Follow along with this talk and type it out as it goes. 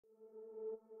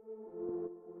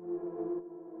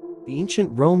The ancient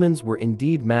Romans were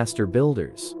indeed master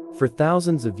builders. For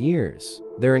thousands of years,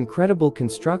 their incredible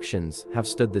constructions have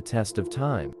stood the test of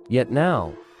time. Yet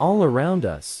now, all around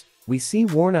us, we see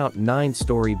worn-out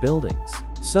 9-story buildings.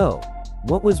 So,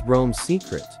 what was Rome's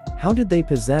secret? How did they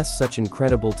possess such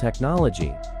incredible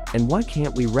technology? And why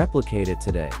can't we replicate it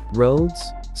today? Roads,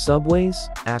 subways,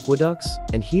 aqueducts,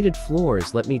 and heated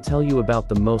floors. Let me tell you about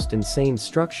the most insane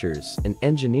structures and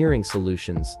engineering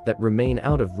solutions that remain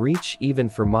out of reach even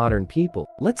for modern people.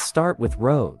 Let's start with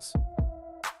roads.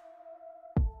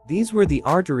 These were the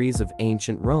arteries of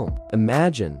ancient Rome.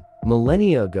 Imagine,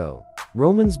 millennia ago,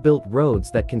 Romans built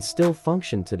roads that can still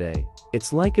function today.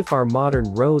 It's like if our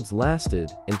modern roads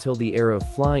lasted until the era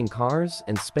of flying cars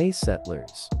and space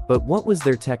settlers. But what was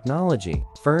their technology?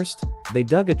 First, they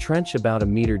dug a trench about a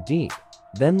meter deep,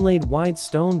 then laid wide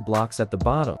stone blocks at the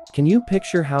bottom. Can you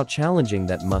picture how challenging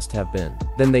that must have been?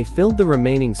 Then they filled the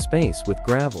remaining space with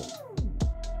gravel.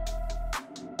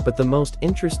 But the most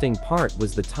interesting part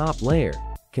was the top layer,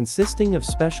 consisting of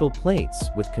special plates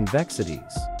with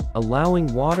convexities,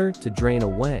 allowing water to drain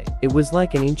away. It was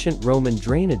like an ancient Roman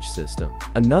drainage system.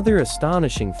 Another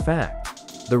astonishing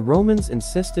fact, the Romans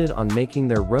insisted on making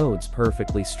their roads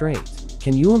perfectly straight.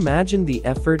 Can you imagine the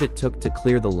effort it took to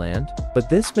clear the land? But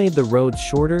this made the roads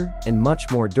shorter and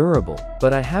much more durable.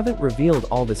 But I haven't revealed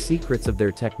all the secrets of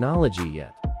their technology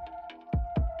yet.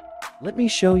 Let me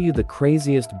show you the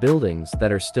craziest buildings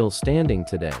that are still standing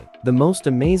today. The most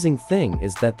amazing thing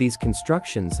is that these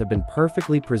constructions have been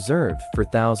perfectly preserved for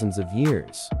thousands of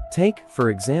years. Take,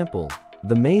 for example,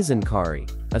 the Masoncari,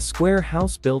 a square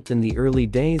house built in the early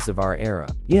days of our era.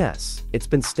 Yes, it's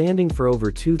been standing for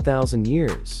over 2,000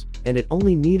 years, and it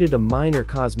only needed a minor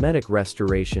cosmetic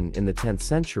restoration in the 10th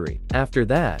century. After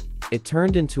that, it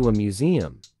turned into a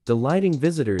museum, delighting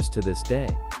visitors to this day.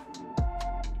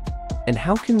 And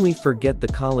how can we forget the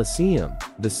Colosseum,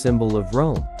 the symbol of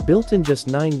Rome? Built in just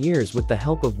 9 years with the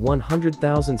help of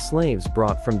 100,000 slaves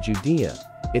brought from Judea,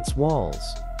 its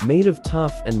walls, made of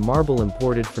tuff and marble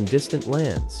imported from distant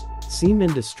lands, seem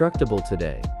indestructible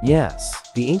today.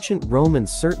 Yes, the ancient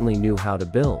Romans certainly knew how to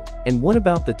build. And what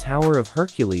about the Tower of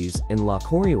Hercules in La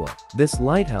Corua? This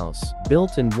lighthouse,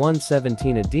 built in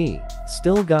 117 AD,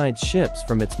 still guides ships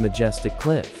from its majestic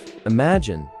cliff.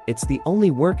 Imagine, it's the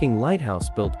only working lighthouse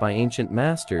built by ancient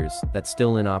masters that's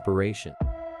still in operation.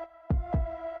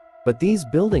 But these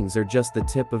buildings are just the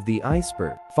tip of the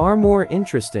iceberg. Far more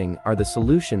interesting are the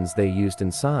solutions they used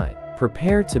inside.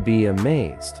 Prepare to be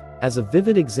amazed. As a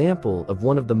vivid example of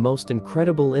one of the most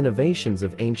incredible innovations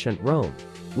of ancient Rome,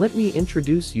 let me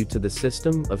introduce you to the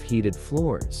system of heated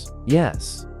floors.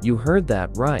 Yes, you heard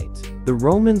that right. The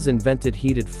Romans invented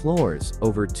heated floors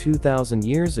over 2,000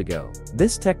 years ago.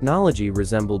 This technology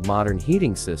resembled modern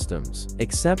heating systems,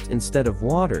 except instead of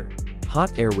water,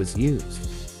 hot air was used.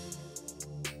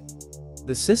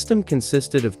 The system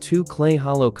consisted of 2 clay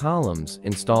hollow columns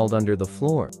installed under the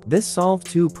floor. This solved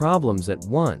 2 problems at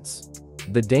once: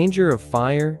 the danger of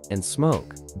fire and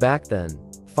smoke. Back then,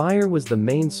 fire was the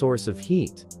main source of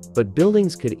heat, but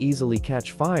buildings could easily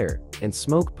catch fire, and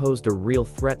smoke posed a real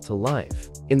threat to life.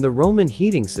 In the Roman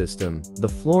heating system, the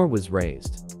floor was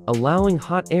raised, allowing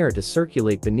hot air to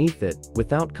circulate beneath it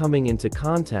without coming into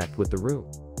contact with the room.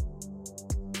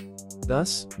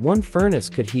 Thus, one furnace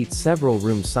could heat several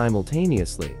rooms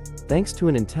simultaneously, thanks to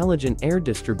an intelligent air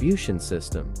distribution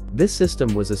system. This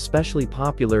system was especially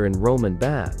popular in Roman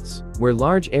baths, where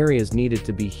large areas needed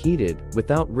to be heated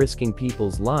without risking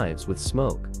people's lives with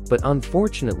smoke. But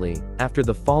unfortunately, after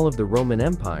the fall of the Roman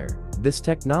Empire, this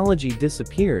technology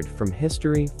disappeared from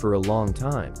history for a long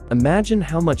time. Imagine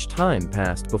how much time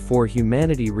passed before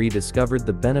humanity rediscovered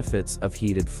the benefits of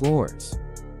heated floors.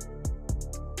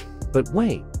 But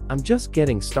wait, I'm just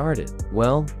getting started.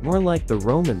 Well, more like the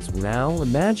Romans. Now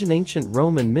imagine ancient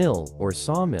Roman mill or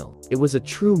sawmill. It was a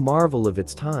true marvel of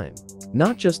its time.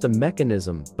 Not just a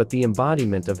mechanism, but the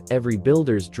embodiment of every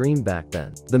builder's dream back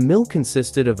then. The mill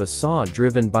consisted of a saw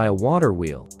driven by a water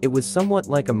wheel. It was somewhat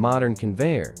like a modern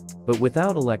conveyor, but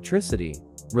without electricity,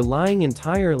 relying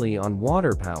entirely on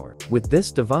water power. With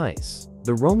this device,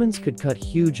 the Romans could cut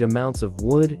huge amounts of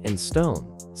wood and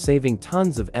stone, saving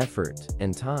tons of effort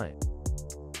and time.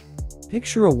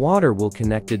 Picture a water wheel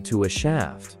connected to a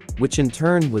shaft, which in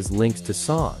turn was linked to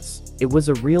saws. It was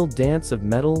a real dance of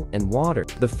metal and water.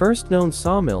 The first known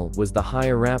sawmill was the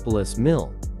Hierapolis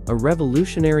mill, a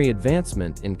revolutionary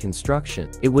advancement in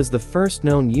construction. It was the first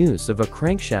known use of a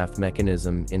crankshaft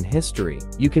mechanism in history.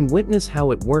 You can witness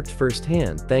how it worked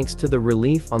firsthand thanks to the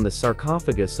relief on the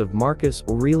sarcophagus of Marcus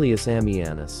Aurelius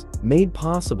Ammianus, made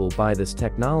possible by this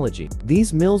technology.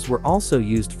 These mills were also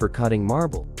used for cutting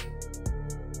marble.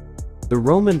 The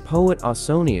Roman poet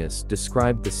Ausonius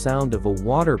described the sound of a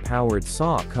water-powered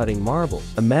saw cutting marble.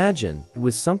 Imagine, it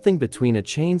was something between a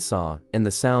chainsaw and the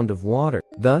sound of water.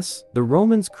 Thus, the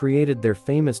Romans created their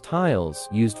famous tiles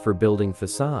used for building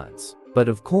facades. But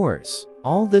of course,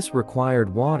 all this required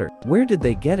water. Where did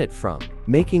they get it from?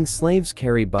 Making slaves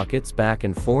carry buckets back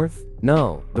and forth?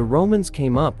 No, the Romans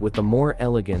came up with a more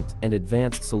elegant and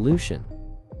advanced solution: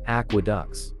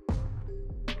 aqueducts.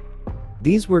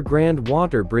 These were grand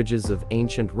water bridges of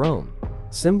ancient Rome,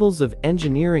 symbols of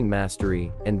engineering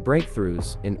mastery and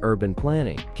breakthroughs in urban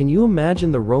planning. Can you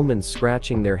imagine the Romans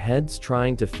scratching their heads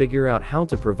trying to figure out how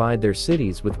to provide their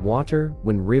cities with water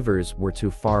when rivers were too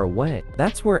far away?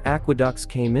 That's where aqueducts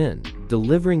came in,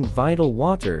 delivering vital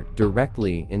water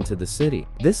directly into the city.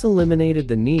 This eliminated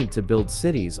the need to build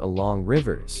cities along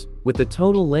rivers. With a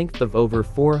total length of over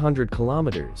 400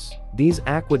 kilometers, these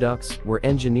aqueducts were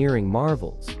engineering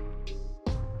marvels.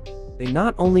 They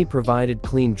not only provided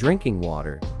clean drinking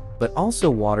water, but also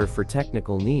water for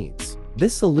technical needs.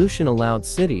 This solution allowed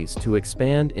cities to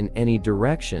expand in any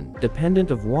direction, dependent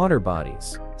of water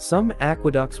bodies. Some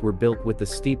aqueducts were built with a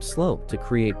steep slope to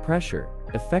create pressure,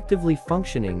 effectively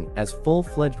functioning as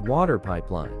full-fledged water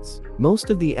pipelines.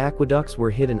 Most of the aqueducts were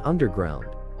hidden underground,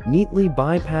 neatly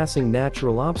bypassing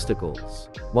natural obstacles,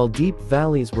 while deep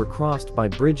valleys were crossed by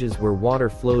bridges where water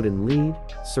flowed in lead,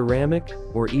 ceramic,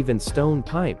 or even stone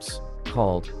pipes,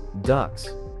 called ducts.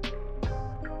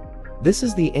 This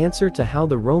is the answer to how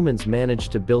the Romans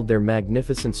managed to build their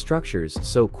magnificent structures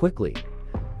so quickly.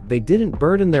 They didn't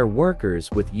burden their workers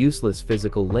with useless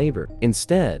physical labor.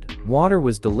 Instead, water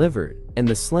was delivered, and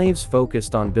the slaves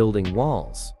focused on building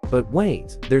walls. But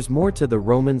wait, there's more to the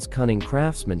Romans' cunning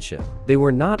craftsmanship. They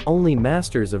were not only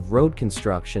masters of road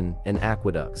construction and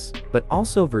aqueducts, but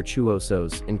also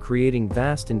virtuosos in creating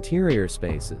vast interior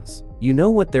spaces. You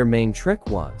know what their main trick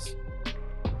was?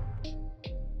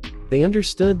 They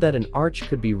understood that an arch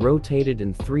could be rotated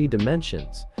in 3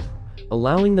 dimensions,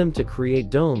 allowing them to create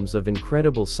domes of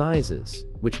incredible sizes,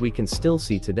 which we can still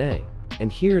see today. And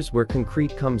here's where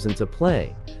concrete comes into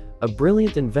play, a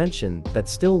brilliant invention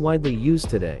that's still widely used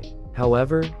today.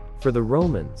 However, for the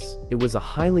Romans, it was a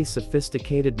highly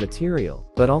sophisticated material.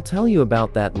 But I'll tell you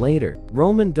about that later.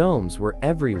 Roman domes were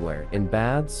everywhere, in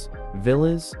baths,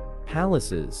 villas,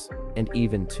 palaces, and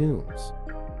even tombs.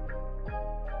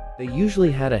 They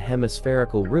usually had a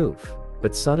hemispherical roof,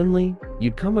 but suddenly,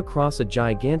 you'd come across a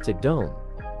gigantic dome,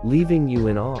 leaving you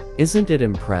in awe. Isn't it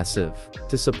impressive?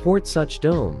 To support such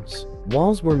domes,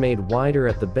 walls were made wider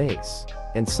at the base,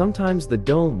 and sometimes the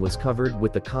dome was covered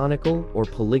with a conical or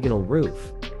polygonal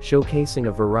roof, showcasing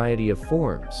a variety of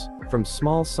forms, from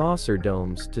small saucer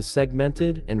domes to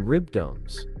segmented and ribbed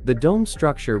domes. The dome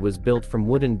structure was built from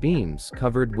wooden beams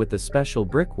covered with a special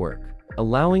brickwork,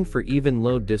 allowing for even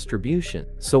load distribution.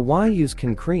 So why use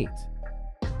concrete?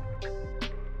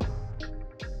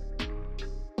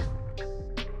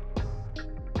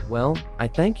 Well, I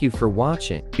thank you for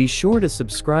watching. Be sure to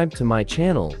subscribe to my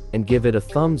channel and give it a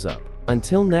thumbs up.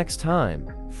 Until next time,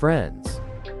 friends.